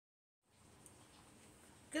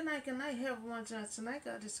good night, everyone. Tonight,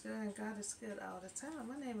 God is good and God is good all the time.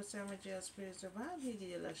 My name is Chairman Jail Spirits Divine. I'm here to give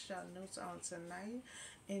you a little short news on tonight.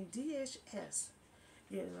 In DHS,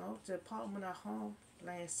 Department of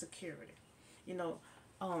Homeland Security, you know,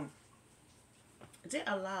 um, they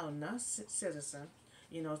allow non-citizens,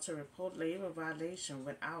 to report labor violation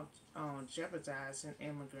without jeopardizing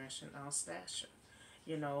immigration status.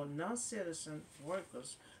 Non-citizen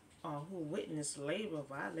workers who witness labor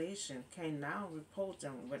violation can now report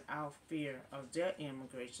them without fear of their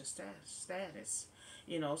immigration status.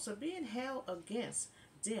 So being held against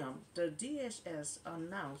them, the DHS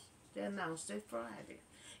announced it Friday.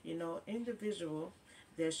 Individual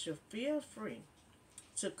that should feel free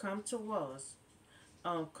to come forward,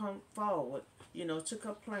 to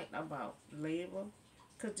complain about labor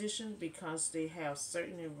conditions because they have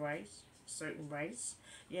certain rights,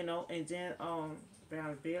 and then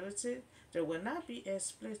availability that will not be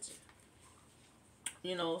explicit.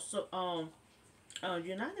 United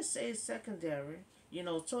States Secretary,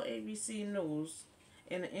 told ABC News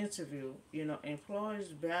in an interview, employers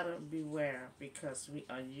better beware because we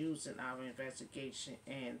are using our investigation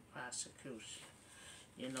and prosecution.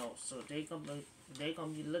 So they gonna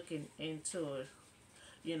be looking into it,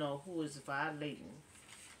 who is violating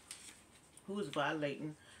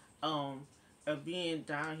of being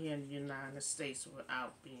down here in the United States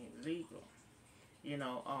without being legal.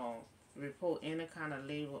 Report any kind of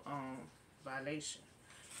legal violation.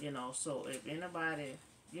 So if anybody,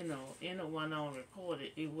 anyone on report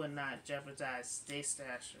it, it will not jeopardize their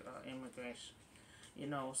status or immigration.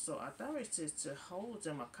 So authorities to hold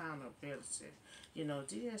them accountability.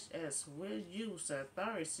 DHS will use the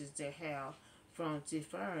authorities they have from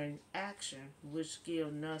deferring action, which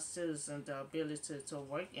give non-citizens the ability to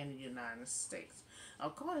work in the United States.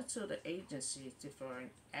 According to the agency, deferring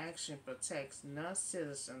action protects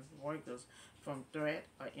non-citizen workers from threat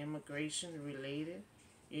or immigration related,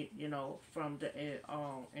 from the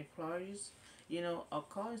employees.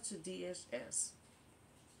 According to DHS,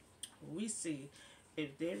 we see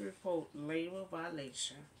if they report labor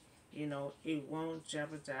violation, it won't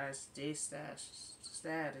jeopardize their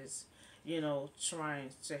status, trying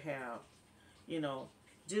to have, you know,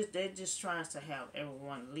 they're just trying to have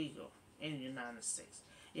everyone legal in the United States.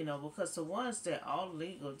 Because the ones that are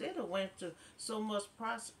legal, they done went through so much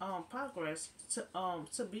progress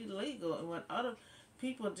to be legal, and when other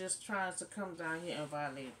people just trying to come down here and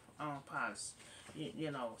violate policy,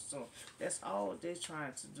 so that's all they're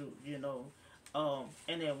trying to do.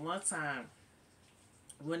 And at one time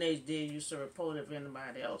when they used to report if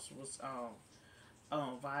anybody else was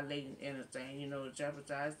violating anything,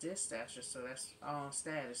 jeopardize their status. So that's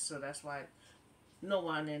status. So that's why no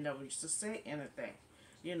one in there used to say anything.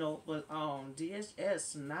 But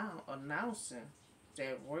DHS now announcing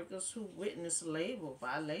that workers who witness labor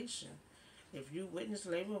violation, if you witness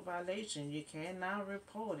labor violation, you can now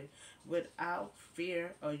report it without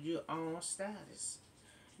fear of your own status.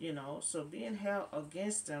 So being held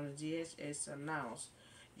against them, the DHS announced,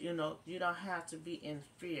 you don't have to be in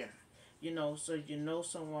fear. So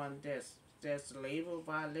someone that's labor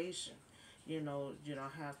violation, you don't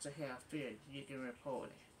have to have fear. You can report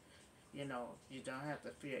it. You don't have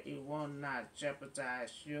to fear. It will not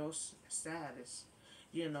jeopardize your status,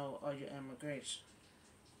 or your immigration.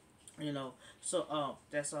 So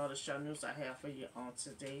that's all the show news I have for you on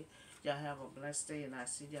today. Y'all have a blessed day, and I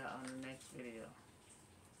see y'all on the next video.